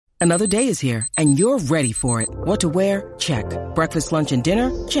Another day is here, and you're ready for it. What to wear? Check. Breakfast, lunch, and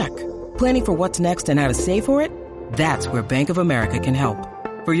dinner? Check. Planning for what's next and how to save for it? That's where Bank of America can help.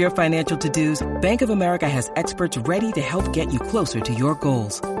 For your financial to-dos, Bank of America has experts ready to help get you closer to your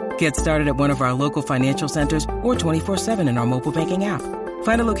goals. Get started at one of our local financial centers or 24/7 in our mobile banking app.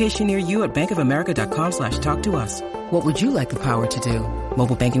 Find a location near you at bankofamerica.com/talktous. What would you like the power to do?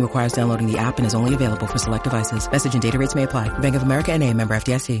 Mobile banking requires downloading the app and is only available for select devices. Message and data rates may apply. Bank of America N.A., member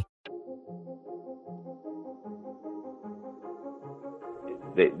FDIC.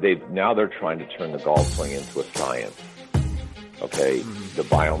 They're trying to turn the golf swing into a science. Okay, the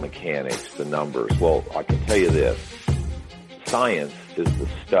biomechanics, the numbers. Well, I can tell you this. Science is the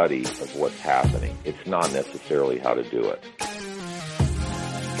study of what's happening. It's not necessarily how to do it.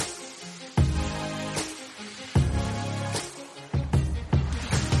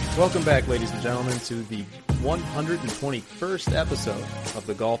 Welcome back, ladies and gentlemen, to the 121st episode of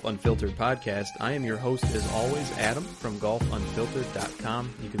the Golf Unfiltered podcast. I am your host, as always, Adam from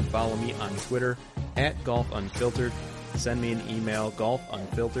golfunfiltered.com. You can follow me on Twitter at golfunfiltered. Send me an email,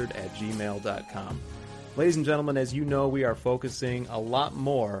 golfunfiltered@gmail.com. Ladies and gentlemen, as you know, we are focusing a lot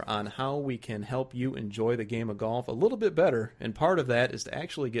more on how we can help you enjoy the game of golf a little bit better, and part of that is to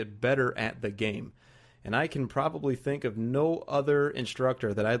actually get better at the game. And I can probably think of no other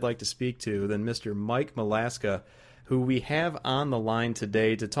instructor that I'd like to speak to than Mr. Mike Malaska, who we have on the line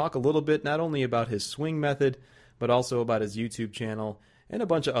today to talk a little bit not only about his swing method, but also about his YouTube channel and a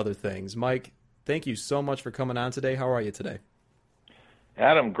bunch of other things. Mike, thank you so much for coming on today. How are you today?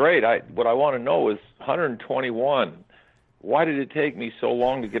 Adam, great. What I want to know is 121. Why did it take me so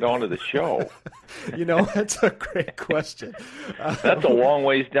long to get onto the show? That's a great question. That's a long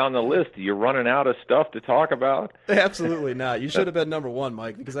ways down the list. You're running out of stuff to talk about? Absolutely not. You should have been number one,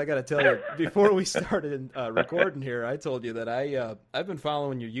 Mike, because I got to tell you, before we started recording here, I told you that I've been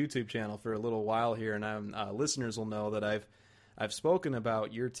following your YouTube channel for a little while here, and listeners will know that I've spoken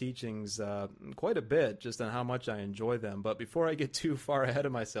about your teachings quite a bit, just on how much I enjoy them. But before I get too far ahead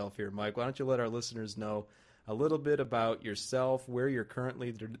of myself here, Mike, why don't you let our listeners know a little bit about yourself, where you're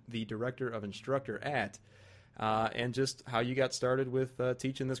currently the director of instructor at, and just how you got started with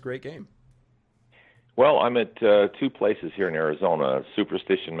teaching this great game. Well, I'm at two places here in Arizona,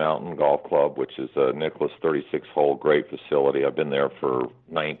 Superstition Mountain Golf Club, which is a Nicklaus 36-hole great facility. I've been there for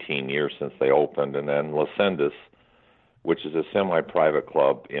 19 years since they opened, and then Las Sendas, which is a semi-private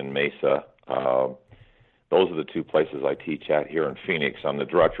club in Mesa. Those are the two places I teach at here in Phoenix. I'm the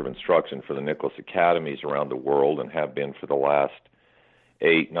director of instruction for the Nicklaus Academies around the world and have been for the last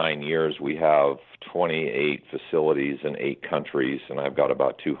 8-9 years. We have 28 facilities in 8 countries, and I've got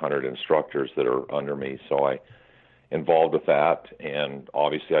about 200 instructors that are under me, so I'm involved with that. And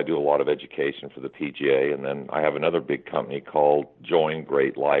obviously I do a lot of education for the PGA, and then I have another big company called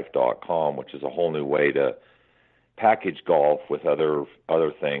JoinGreatLife.com, which is a whole new way to package golf with other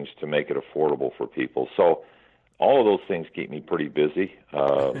things to make it affordable for people. So all of those things keep me pretty busy.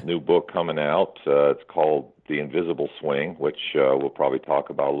 New book coming out. It's called The Invisible Swing, which we'll probably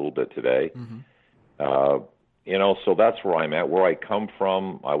talk about a little bit today. Mm-hmm. So that's where I'm at. Where I come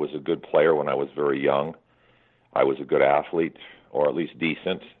from, I was a good player when I was very young. I was a good athlete, or at least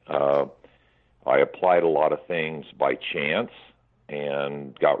decent. I applied a lot of things by chance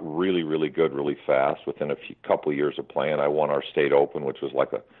and got really, really good really fast. Within a couple of years of playing, I won our state open, which was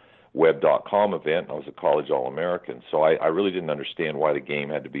like a web.com event. I was a college All-American. So I really didn't understand why the game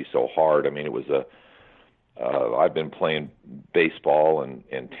had to be so hard. I mean, it was I've been playing baseball and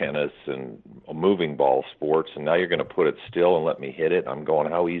tennis and moving ball sports, and now you're going to put it still and let me hit it? I'm going,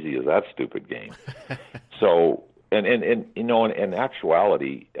 how easy is that stupid game? So, in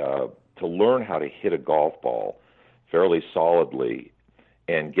actuality, to learn how to hit a golf ball fairly solidly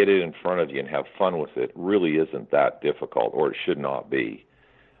and get it in front of you and have fun with it really isn't that difficult, or it should not be.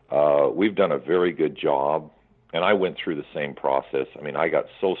 We've done a very good job, and I went through the same process. I mean, I got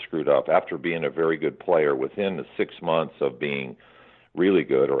so screwed up after being a very good player. Within the 6 months of being really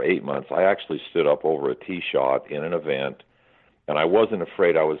good, or 8 months, I actually stood up over a tee shot in an event, and I wasn't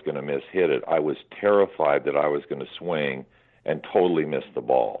afraid I was going to hit it. I was terrified that I was going to swing and totally miss the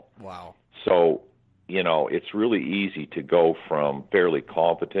ball. Wow. So, it's really easy to go from fairly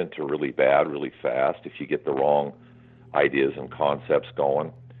competent to really bad really fast if you get the wrong ideas and concepts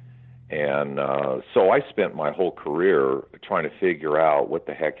going. And so I spent my whole career trying to figure out what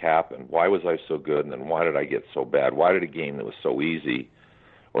the heck happened. Why was I so good, and then why did I get so bad? Why did a game that was so easy,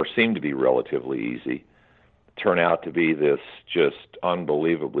 or seemed to be relatively easy, turn out to be this just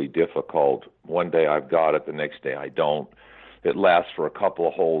unbelievably difficult? One day I've got it, the next day I don't. It lasts for a couple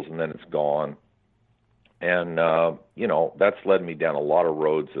of holes, and then it's gone. And that's led me down a lot of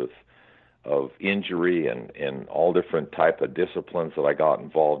roads of injury and all different type of disciplines that I got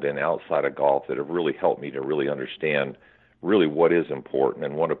involved in outside of golf that have really helped me to really understand really what is important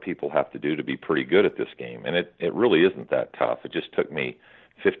and what do people have to do to be pretty good at this game. And it really isn't that tough. It just took me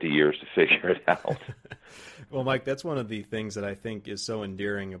 50 years to figure it out. Well, Mike, that's one of the things that I think is so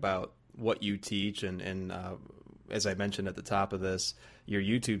endearing about what you teach, and as I mentioned at the top of this, your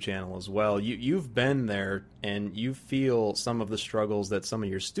YouTube channel as well. You've been there, and you feel some of the struggles that some of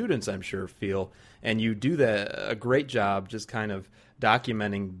your students, I'm sure, feel, and you do a great job just kind of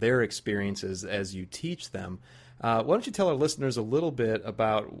documenting their experiences as you teach them. Why don't you tell our listeners a little bit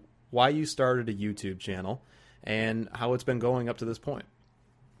about why you started a YouTube channel and how it's been going up to this point?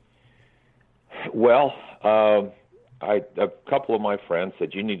 Well, a couple of my friends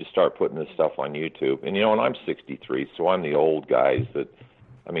said, you need to start putting this stuff on YouTube. And, and I'm 63, so I'm the old guys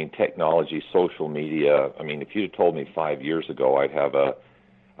technology, social media. If you'd have told me 5 years ago I'd have a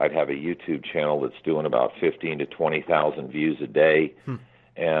YouTube channel that's doing about 15 to 20,000 views a day,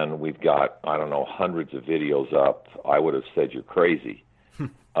 and we've got, hundreds of videos up, I would have said you're crazy.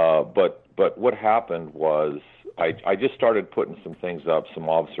 But what happened was I just started putting some things up, some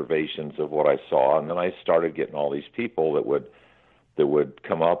observations of what I saw, and then I started getting all these people that would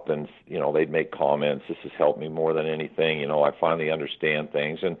come up and, they'd make comments. This has helped me more than anything. I finally understand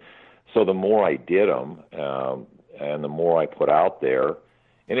things. And so the more I did them and the more I put out there,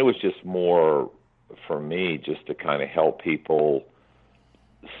 and it was just more for me just to kind of help people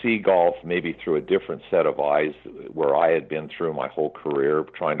see golf maybe through a different set of eyes where I had been through my whole career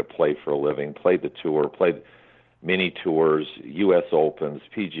trying to play for a living, played the tour, played mini tours, U.S. Opens,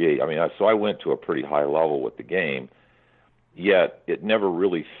 PGA. So I went to a pretty high level with the game, yet it never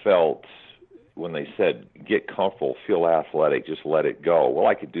really felt, when they said, get comfortable, feel athletic, just let it go. Well,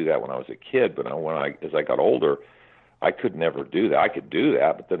 I could do that when I was a kid, but as I got older, I could never do that. I could do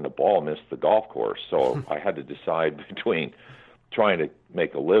that, but then the ball missed the golf course. So I had to decide between trying to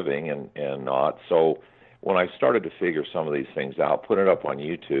make a living and not. So when I started to figure some of these things out, put it up on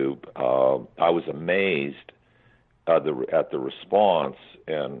YouTube, I was amazed at the response.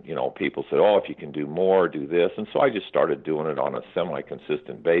 And, people said, oh, if you can do more, do this. And so I just started doing it on a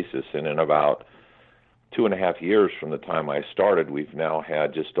semi-consistent basis. And in about 2.5 years from the time I started, we've now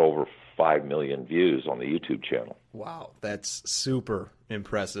had just over 5 million views on the YouTube channel. Wow, that's super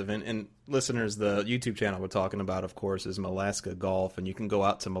impressive. And listeners, the YouTube channel we're talking about, of course, is Molaska Golf, and you can go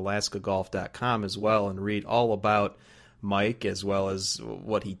out to molaskagolf.com as well and read all about Mike as well as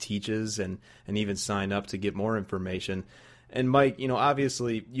what he teaches and even sign up to get more information. And Mike,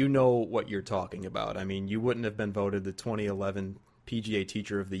 obviously, what you're talking about. You wouldn't have been voted the 2011 PGA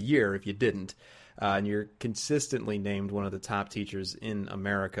Teacher of the Year if you didn't. And you're consistently named one of the top teachers in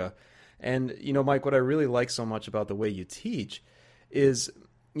America. And, Mike, what I really like so much about the way you teach is,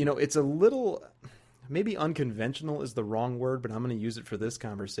 it's a little, maybe unconventional is the wrong word, but I'm going to use it for this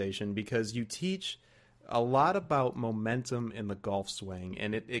conversation because you teach a lot about momentum in the golf swing.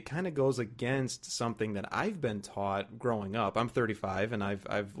 And it kind of goes against something that I've been taught growing up. I'm 35 and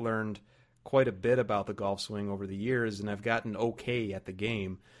I've learned quite a bit about the golf swing over the years, and I've gotten okay at the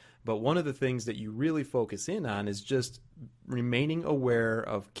game. But one of the things that you really focus in on is just remaining aware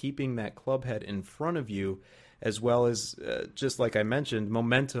of keeping that club head in front of you, as well as, just like I mentioned,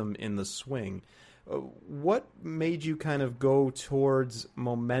 momentum in the swing. What made you kind of go towards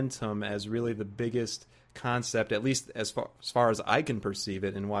momentum as really the biggest concept, at least as far as I can perceive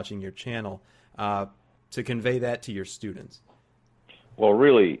it in watching your channel, to convey that to your students? Well,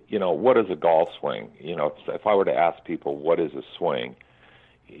 really, what is a golf swing? If I were to ask people what is a swing,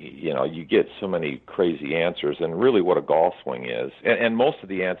 you get so many crazy answers, and really what a golf swing is, and most of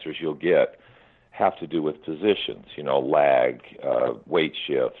the answers you'll get have to do with positions, lag, weight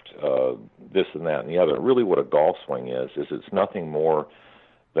shift, this and that and the other. Really what a golf swing is it's nothing more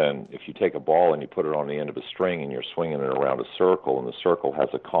than if you take a ball and you put it on the end of a string and you're swinging it around a circle, and the circle has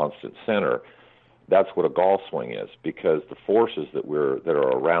a constant center. That's what a golf swing is, because the forces that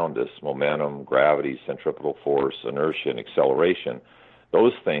are around us, momentum, gravity, centripetal force, inertia, and acceleration,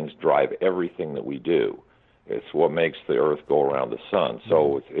 those things drive everything that we do. It's what makes the earth go around the sun.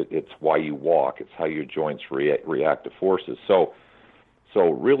 So it's why you walk. It's how your joints react to forces. So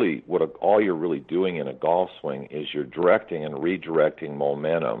really, all you're really doing in a golf swing is you're directing and redirecting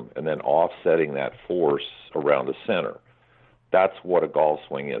momentum and then offsetting that force around the center. That's what a golf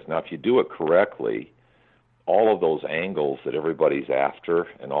swing is. Now, if you do it correctly, all of those angles that everybody's after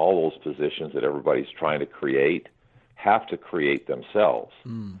and all those positions that everybody's trying to create have to create themselves.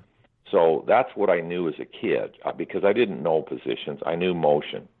 So that's what I knew as a kid, because I didn't know positions. I knew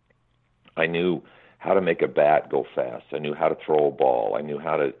motion. I knew how to make a bat go fast. I knew how to throw a ball. I knew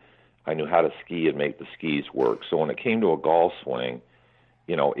how to ski and make the skis work. So when it came to a golf swing,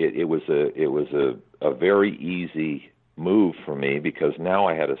 it was a very easy move for me, because now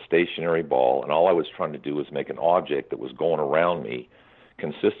I had a stationary ball, and all I was trying to do was make an object that was going around me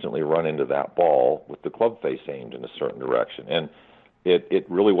consistently run into that ball with the club face aimed in a certain direction. And it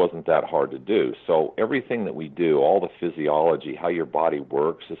really wasn't that hard to do. So everything that we do, all the physiology, how your body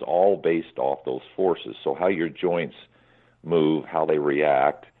works, is all based off those forces. So how your joints move, how they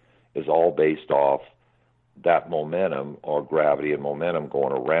react, is all based off that momentum, or gravity and momentum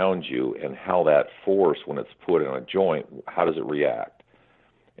going around you, and how that force, when it's put in a joint, how does it react?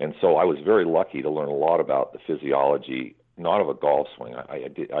 And so I was very lucky to learn a lot about the physiology, not of a golf swing.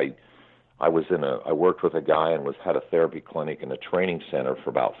 I worked with a guy and had a therapy clinic and a training center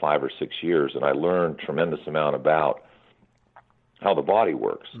for about 5 or 6 years, and I learned a tremendous amount about how the body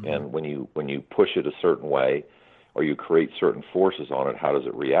works. Mm-hmm. And when you push it a certain way, or you create certain forces on it, how does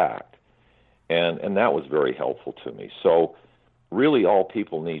it react? And that was very helpful to me. So really all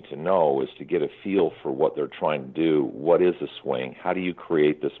people need to know is to get a feel for what they're trying to do. What is a swing? How do you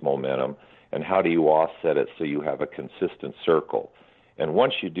create this momentum? And how do you offset it so you have a consistent circle? And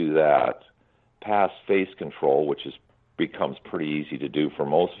once you do that, past face control, which becomes pretty easy to do for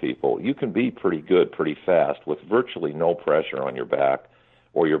most people, you can be pretty good pretty fast with virtually no pressure on your back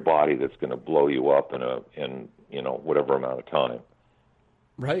or your body that's going to blow you up in whatever amount of time.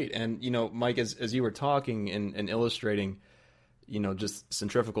 Right. And, Mike, as you were talking and illustrating, just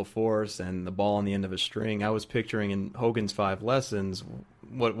centrifugal force and the ball on the end of a string, I was picturing in Hogan's 5 Lessons,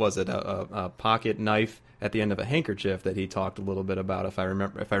 what was it, a pocket knife at the end of a handkerchief that he talked a little bit about, if I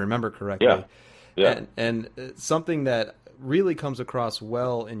remember correctly. Yeah. Yeah. And something that really comes across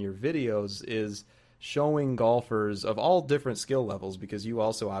well in your videos is showing golfers of all different skill levels, because you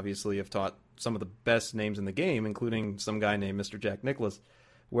also obviously have taught some of the best names in the game, including some guy named Mr. Jack Nicklaus,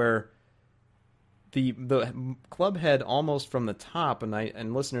 where the club head almost from the top,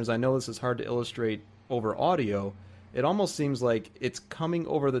 and listeners, I know this is hard to illustrate over audio, it almost seems like it's coming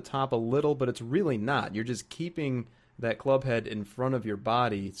over the top a little, but it's really not. You're just keeping that club head in front of your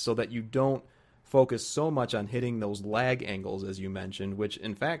body so that you don't focus so much on hitting those lag angles, as you mentioned, which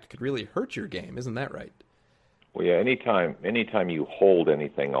in fact could really hurt your game. Isn't that right? Well, yeah, anytime you hold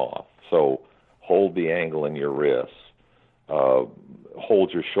anything off, so hold the angle in your wrists,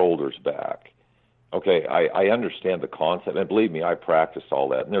 hold your shoulders back. Okay, I understand the concept, and believe me, I practice all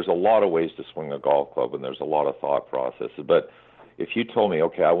that. And there's a lot of ways to swing a golf club, and there's a lot of thought processes. But if you told me,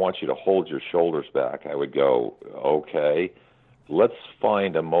 okay, I want you to hold your shoulders back, I would go, okay, let's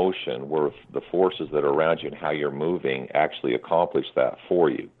find a motion where the forces that are around you and how you're moving actually accomplish that for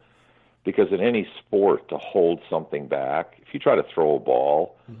you. Because in any sport, to hold something back, if you try to throw a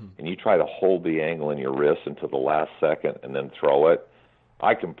ball and you try to hold the angle in your wrist until the last second and then throw it,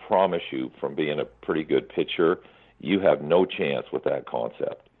 I can promise you, from being a pretty good pitcher, you have no chance with that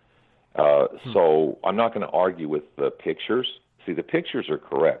concept. So I'm not going to argue with the pictures. See, the pictures are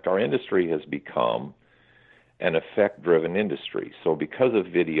correct. Our industry has become an effect-driven industry. So because of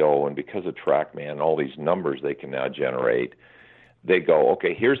video and because of TrackMan, all these numbers they can now generate, they go,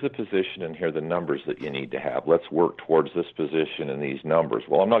 okay, here's the position and here are the numbers that you need to have. Let's work towards this position and these numbers.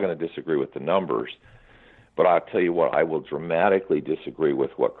 Well, I'm not going to disagree with the numbers, but I'll tell you what, I will dramatically disagree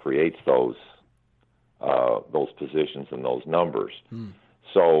with what creates those positions and those numbers.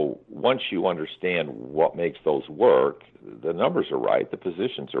 So once you understand what makes those work, the numbers are right, the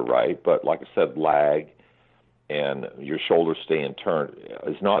positions are right, but like I said, lag and your shoulders staying turned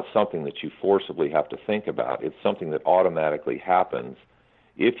is not something that you forcibly have to think about. It's something that automatically happens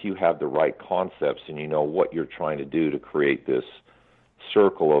if you have the right concepts and you know what you're trying to do to create this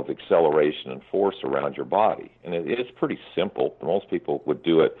circle of acceleration and force around your body. And it's pretty simple. Most people would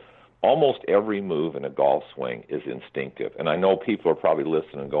do it. Almost every move in a golf swing is instinctive. And I know people are probably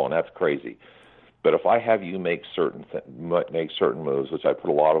listening and going, that's crazy. But if I have you make certain moves, which I put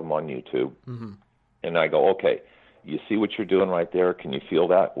a lot of them on YouTube, and I go, okay, you see what you're doing right there? Can you feel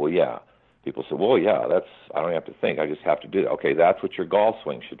that? Well, yeah. People say, well, yeah, I don't have to think. I just have to do that. Okay, that's what your golf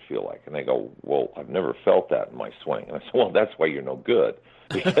swing should feel like. And they go, well, I've never felt that in my swing. And I say, well, that's why you're no good,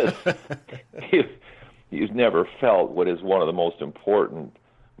 because you've never felt what is one of the most important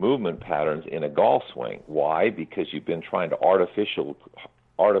movement patterns in a golf swing. Why? Because you've been trying to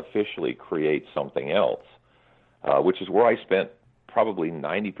artificially create something else, which is where I spent probably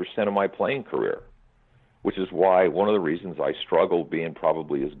 90% of my playing career, which is why one of the reasons I struggled being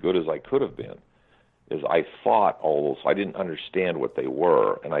probably as good as I could have been is I fought all those. I didn't understand what they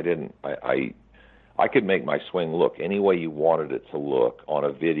were, and I I could make my swing look any way you wanted it to look on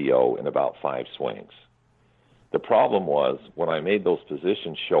a video in about 5 swings. The problem was when I made those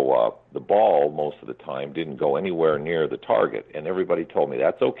positions show up, the ball most of the time didn't go anywhere near the target. And everybody told me,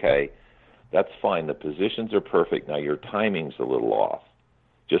 that's okay, that's fine, the positions are perfect, now your timing's a little off.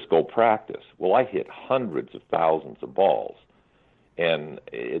 Just go practice. Well, I hit hundreds of thousands of balls, and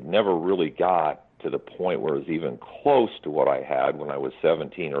it never really got to the point where it was even close to what I had when I was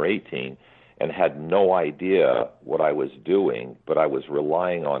 17 or 18 and had no idea what I was doing, but I was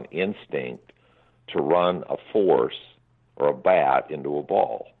relying on instinct to run a force or a bat into a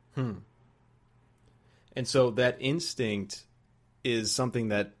ball. And so that instinct is something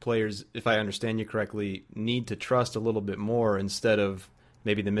that players, if I understand you correctly, need to trust a little bit more instead of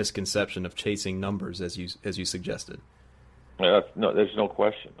maybe the misconception of chasing numbers, as you suggested. No, there's no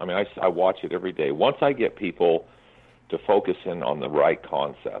question. I mean, I watch it every day. Once I get people to focus in on the right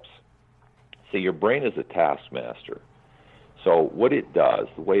concepts, see, your brain is a taskmaster. So what it does,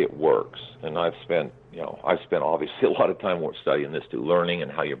 the way it works, and I've spent obviously a lot of time studying this too, learning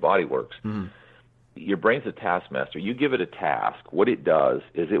and how your body works. Mm-hmm. Your brain's a taskmaster. You give it a task. What it does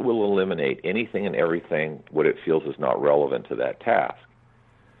is it will eliminate anything and everything what it feels is not relevant to that task.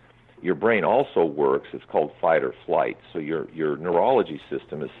 Your brain also works, it's called fight or flight. So your neurology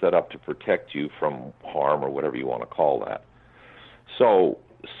system is set up to protect you from harm or whatever you want to call that. So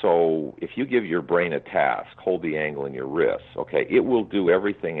if you give your brain a task, hold the angle in your wrist, okay, it will do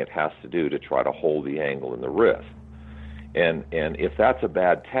everything it has to do to try to hold the angle in the wrist. And if that's a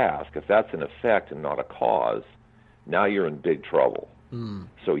bad task, if that's an effect and not a cause, now you're in big trouble.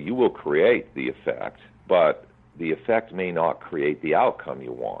 So you will create the effect, but the effect may not create the outcome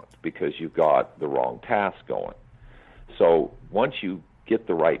you want because you've got the wrong task going. So once you get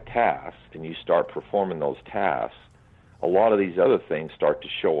the right task and you start performing those tasks, a lot of these other things start to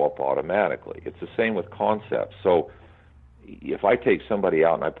show up automatically. It's the same with concepts. So if I take somebody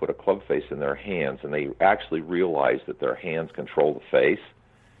out and I put a club face in their hands and they actually realize that their hands control the face,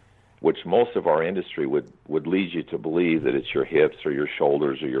 which most of our industry would lead you to believe that it's your hips or your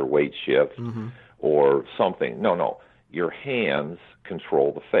shoulders or your weight shift or something. No. Your hands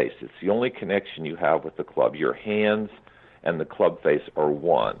control the face. It's the only connection you have with the club. Your hands and the club face are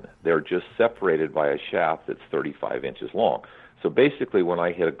one. They're just separated by a shaft that's 35 inches long. So basically when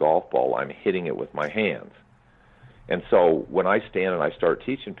I hit a golf ball, I'm hitting it with my hands. And so when I stand and I start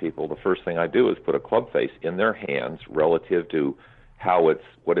teaching people, the first thing I do is put a club face in their hands relative to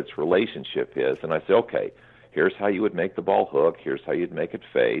what its relationship is. And I say, okay, here's how you would make the ball hook. Here's how you'd make it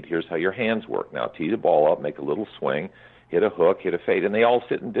fade. Here's how your hands work. Now tee the ball up, make a little swing, hit a hook, hit a fade, and they all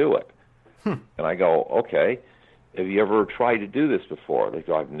sit and do it. And I go, okay, have you ever tried to do this before? They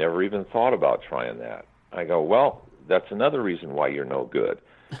go, I've never even thought about trying that. I go, well, that's another reason why you're no good.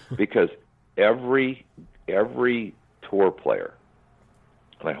 Because every tour player,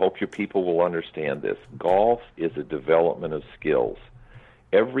 and I hope your people will understand this, golf is a development of skills.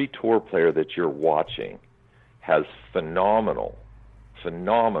 Every tour player that you're watching has phenomenal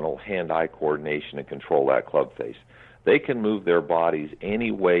hand-eye coordination and control that club face. They can move their bodies any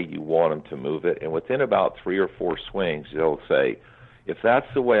way you want them to move it, and within about 3 or 4 swings, they'll say, if that's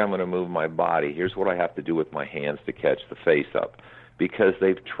the way I'm going to move my body, here's what I have to do with my hands to catch the face up, because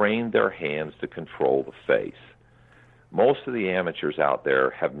they've trained their hands to control the face. Most of the amateurs out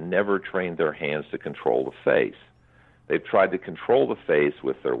there have never trained their hands to control the face. They've tried to control the face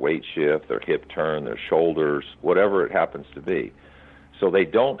with their weight shift, their hip turn, their shoulders, whatever it happens to be. So they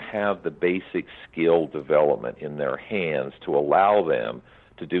don't have the basic skill development in their hands to allow them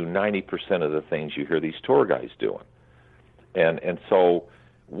to do 90% of the things you hear these tour guys doing. And so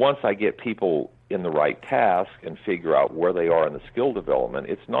once I get people in the right task and figure out where they are in the skill development,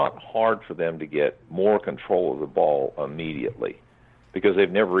 it's not hard for them to get more control of the ball immediately because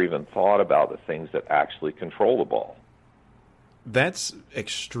they've never even thought about the things that actually control the ball. That's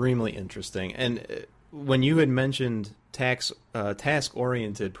extremely interesting. And when you had mentioned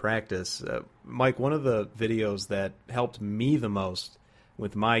task-oriented practice, Mike, one of the videos that helped me the most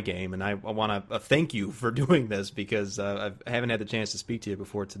with my game, and I want to thank you for doing this because I haven't had the chance to speak to you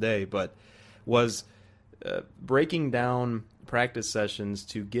before today, but was breaking down practice sessions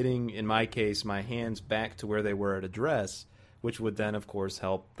to getting, in my case, my hands back to where they were at address, which would then, of course,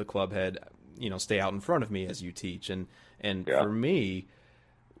 help the club head, stay out in front of me as you teach. And for me,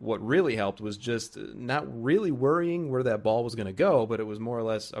 what really helped was just not really worrying where that ball was going to go, but it was more or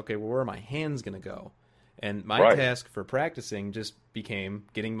less, okay, well, where are my hands going to go? And my task for practicing just became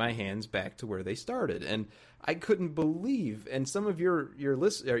getting my hands back to where they started. And I couldn't believe, and some of your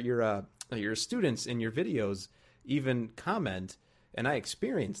students in your videos even comment, and I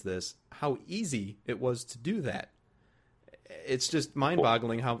experienced this, how easy it was to do that. It's just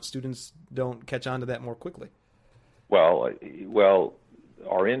mind-boggling how students don't catch on to that more quickly. Well,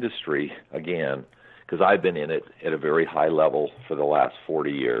 our industry, again, because I've been in it at a very high level for the last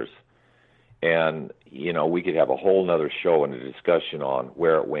 40 years, and, we could have a whole nother show and a discussion on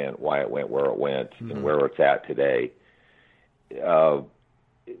where it went, why it went, where it went, and where it's at today. They're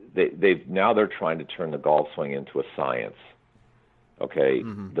trying to turn the golf swing into a science, okay?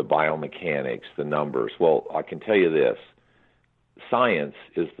 The biomechanics, the numbers. Well, I can tell you this. Science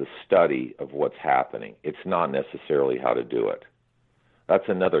is the study of what's happening. It's not necessarily how to do it. That's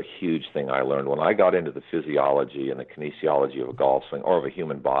another huge thing I learned. When I got into the physiology and the kinesiology of a golf swing or of a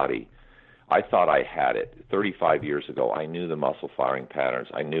human body, I thought I had it. 35 years ago, I knew the muscle firing patterns.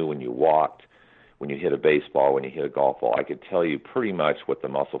 I knew when you walked, when you hit a baseball, when you hit a golf ball. I could tell you pretty much what the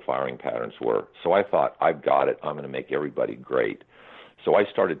muscle firing patterns were. So I thought, I've got it. I'm going to make everybody great. So I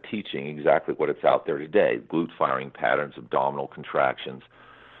started teaching exactly what it's out there today, glute firing patterns, abdominal contractions,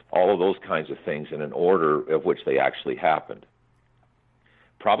 all of those kinds of things in an order of which they actually happened.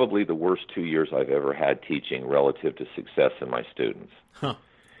 Probably the worst 2 years I've ever had teaching relative to success in my students.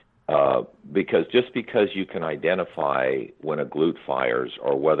 Because you can identify when a glute fires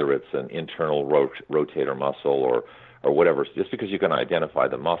or whether it's an internal rotator muscle or whatever, just because you can identify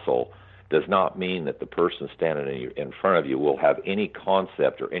the muscle does not mean that the person standing in front of you will have any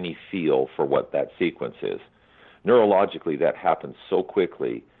concept or any feel for what that sequence is. Neurologically, that happens so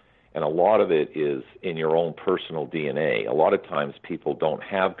quickly, and a lot of it is in your own personal DNA. A lot of times people don't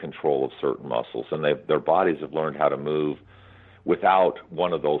have control of certain muscles, and their bodies have learned how to move without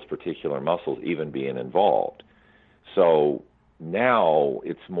one of those particular muscles even being involved. So now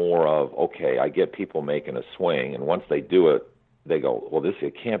it's more of, okay, I get people making a swing, and once they do it, they go, well,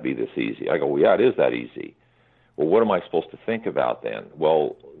 it can't be this easy. I go, well, yeah, it is that easy. Well, what am I supposed to think about then?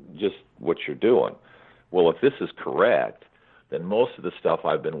 Well, just what you're doing. Well, if this is correct, then most of the stuff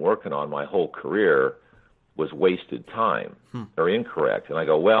I've been working on my whole career was wasted time or incorrect. And I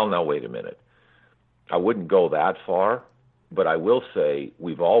go, well, now wait a minute. I wouldn't go that far, but I will say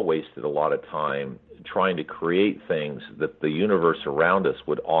we've all wasted a lot of time trying to create things that the universe around us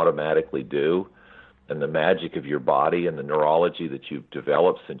would automatically do. And the magic of your body and the neurology that you've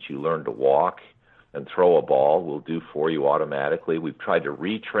developed since you learned to walk and throw a ball will do for you automatically. We've tried to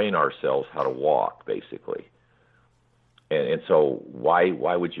retrain ourselves how to walk, basically. And so why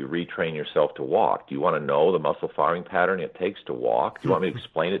would you retrain yourself to walk? Do you want to know the muscle firing pattern it takes to walk? Do you want me to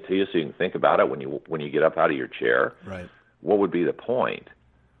explain it to you so you can think about it when you get up out of your chair? Right. What would be the point?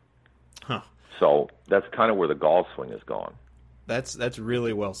 So that's kind of where the golf swing has gone. That's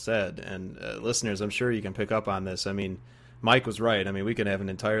really well said. And listeners, I'm sure you can pick up on this. I mean, Mike was right. I mean, we could have an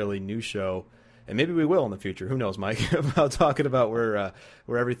entirely new show, and maybe we will in the future. Who knows, Mike, about talking about where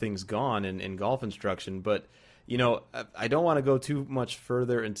everything's gone in golf instruction. But, I don't want to go too much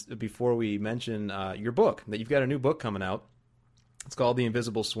further before we mention your book, that you've got a new book coming out. It's called The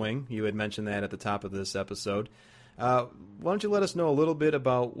Invisible Swing. You had mentioned that at the top of this episode. Why don't you let us know a little bit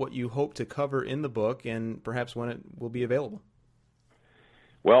about what you hope to cover in the book and perhaps when it will be available?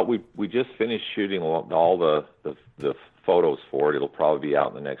 Well, we just finished shooting all the photos for it. It'll probably be out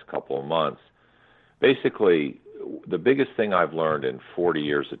in the next couple of months. Basically, the biggest thing I've learned in 40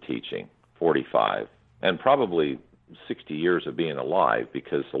 years of teaching, 45, and probably 60 years of being alive,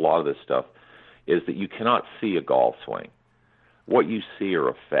 because a lot of this stuff is that you cannot see a golf swing. What you see are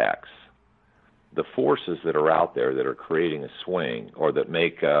effects. The forces that are out there that are creating a swing or that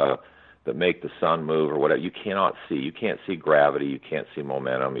make the sun move or whatever, you cannot see. You can't see gravity. You can't see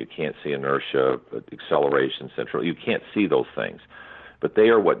momentum. You can't see inertia, acceleration, central. You can't see those things. But they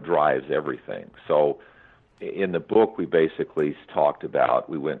are what drives everything. So in the book, we basically talked about,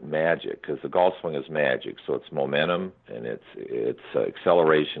 we went magic, because the golf swing is magic. So it's momentum, and it's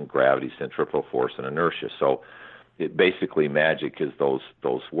acceleration, gravity, centrifugal force, and inertia. So it basically, magic is those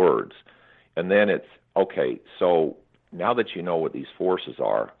words. And then it's, okay, so now that you know what these forces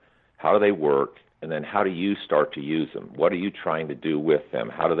are, how do they work, and then how do you start to use them? What are you trying to do with them?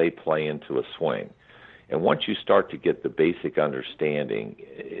 How do they play into a swing? And once you start to get the basic understanding,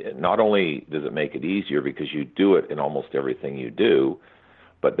 not only does it make it easier because you do it in almost everything you do,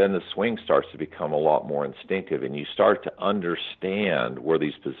 but then the swing starts to become a lot more instinctive, and you start to understand where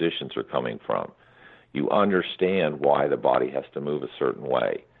these positions are coming from. You understand why the body has to move a certain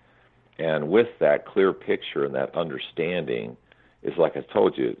way. And with that clear picture and that understanding, is like I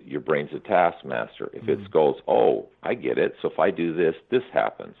told you, your brain's a taskmaster. If it goes, oh, I get it, so if I do this, this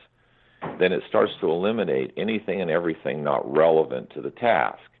happens, then it starts to eliminate anything and everything not relevant to the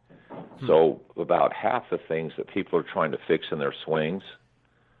task. So about half the things that people are trying to fix in their swings,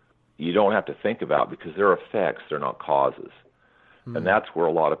 you don't have to think about because they're effects, they're not causes. And that's where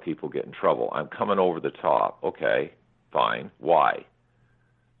a lot of people get in trouble. I'm coming over the top. Okay, fine. Why?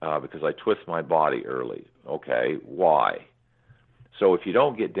 Because I twist my body early. Okay, why? So if you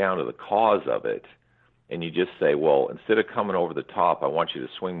don't get down to the cause of it, and you just say, well, instead of coming over the top, I want you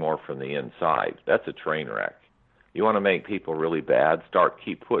to swing more from the inside, that's a train wreck. You want to make people really bad,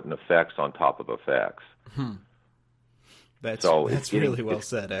 keep putting effects on top of effects. That's really well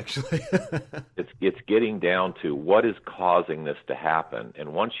said, actually. it's getting down to what is causing this to happen.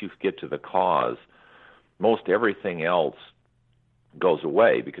 And once you get to the cause, most everything else goes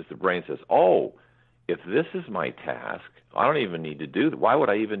away because the brain says, oh, if this is my task, I don't even need to do that. Why would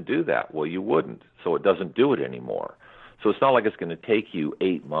I even do that? Well, you wouldn't, so it doesn't do it anymore. So it's not like it's going to take you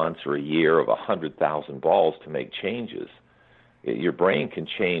 8 months or a year of 100,000 balls to make changes. Your brain can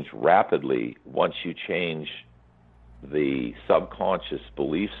change rapidly once you change the subconscious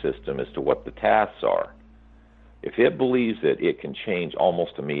belief system as to what the tasks are. If it believes it can change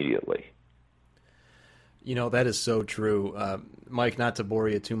almost immediately. You know, that is so true. Mike, not to bore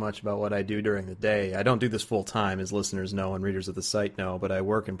you too much about what I do during the day, I don't do this full time, as listeners know and readers of the site know, but I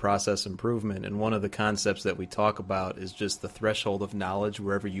work in process improvement, and one of the concepts that we talk about is just the threshold of knowledge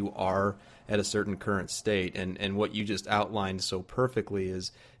wherever you are at a certain current state. And what you just outlined so perfectly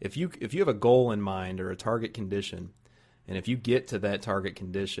is if you have a goal in mind or a target condition, and if you get to that target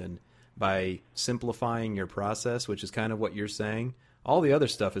condition by simplifying your process, which is kind of what you're saying, all the other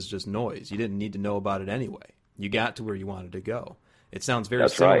stuff is just noise. You didn't need to know about it anyway. You got to where you wanted to go. It sounds very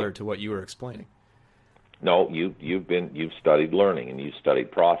similar to what you were explaining. No, you've studied learning and you've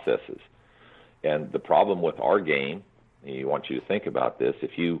studied processes. And the problem with our game, and I want you to think about this,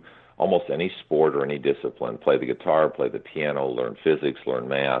 if you, almost any sport or any discipline, play the guitar, play the piano, learn physics, learn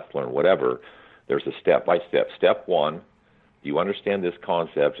math, learn whatever, there's a step-by-step. Step one, do you understand this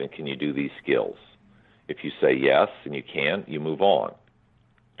concept and can you do these skills? If you say yes and you can, you move on.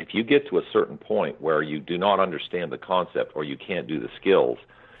 If you get to a certain point where you do not understand the concept or you can't do the skills,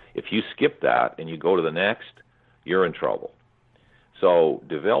 if you skip that and you go to the next, you're in trouble. So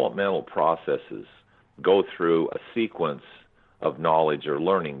developmental processes go through a sequence of knowledge or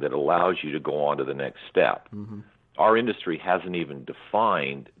learning that allows you to go on to the next step. Our industry hasn't even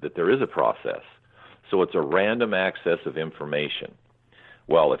defined that there is a process. So it's a random access of information.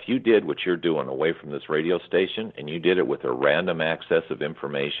 Well, if you did what you're doing away from this radio station and you did it with a random access of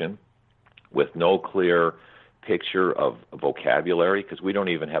information with no clear picture of vocabulary, because we don't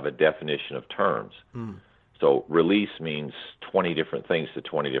even have a definition of terms. So release means 20 different things to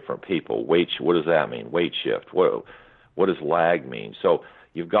 20 different people. What does that mean? Weight shift. What does lag mean? So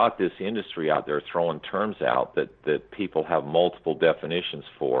you've got this industry out there throwing terms out that people have multiple definitions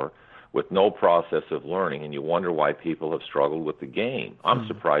for, with no process of learning, and you wonder why people have struggled with the game. I'm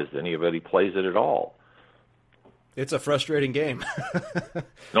surprised anybody plays it at all. It's a frustrating game.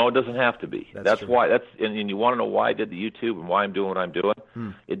 No, it doesn't have to be. That's why. And you want to know why I did the YouTube and why I'm doing what I'm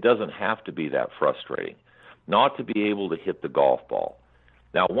doing? It doesn't have to be that frustrating. Not to be able to hit the golf ball.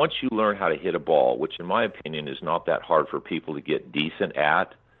 Now, once you learn how to hit a ball, which in my opinion is not that hard for people to get decent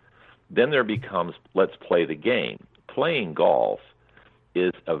at, then there becomes, let's play the game. Playing golf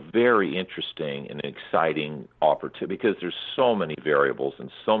is a very interesting and exciting opportunity because there's so many variables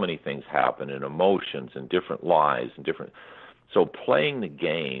and so many things happen and emotions and different lies and different. So playing the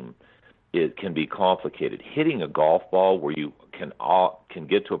game, it can be complicated. Hitting a golf ball where you can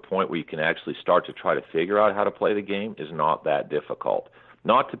get to a point where you can actually start to try to figure out how to play the game is not that difficult.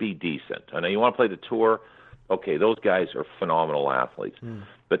 Not to be decent. I know you want to play the tour. Okay, those guys are phenomenal athletes.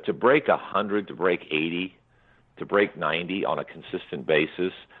 But to break 100, to break 80, to break 90 on a consistent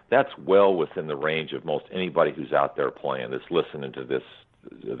basis, that's well within the range of most anybody who's out there playing, that's listening to this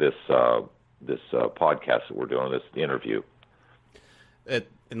podcast that we're doing, this interview.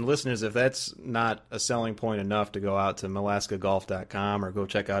 And listeners, if that's not a selling point enough to go out to MalaskaGolf.com or go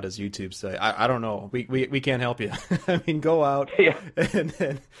check out his YouTube site, I don't know. We can't help you. I mean, go out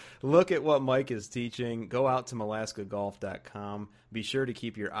and look at what Mike is teaching. Go out to MalaskaGolf.com. Be sure to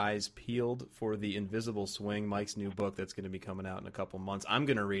keep your eyes peeled for The Invisible Swing, Mike's new book that's going to be coming out in a couple months. I'm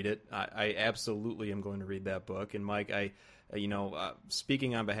going to read it. I absolutely am going to read that book. And Mike,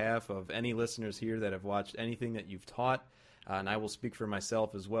 speaking on behalf of any listeners here that have watched anything that you've taught, and I will speak for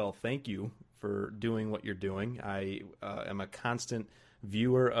myself as well, thank you for doing what you're doing. I am a constant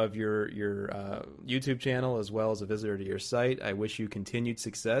viewer of your YouTube channel as well as a visitor to your site. I wish you continued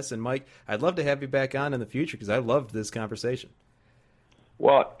success. And Mike, I'd love to have you back on in the future because I loved this conversation.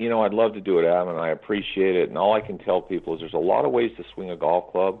 Well, I'd love to do it, Adam, and I appreciate it. And all I can tell people is there's a lot of ways to swing a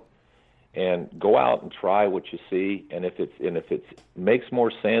golf club. and go out and try what you see. And if it makes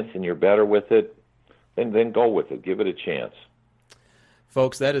more sense and you're better with it, then go with it. Give it a chance.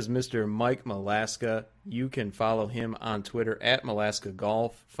 Folks, that is Mr. Mike Malaska. You can follow him on Twitter at Malaska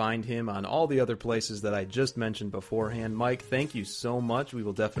Golf. Find him on all the other places that I just mentioned beforehand. Mike, thank you so much. We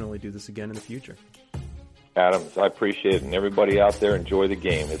will definitely do this again in the future. Adams, I appreciate it. And everybody out there, enjoy the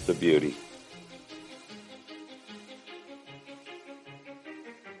game. It's a beauty.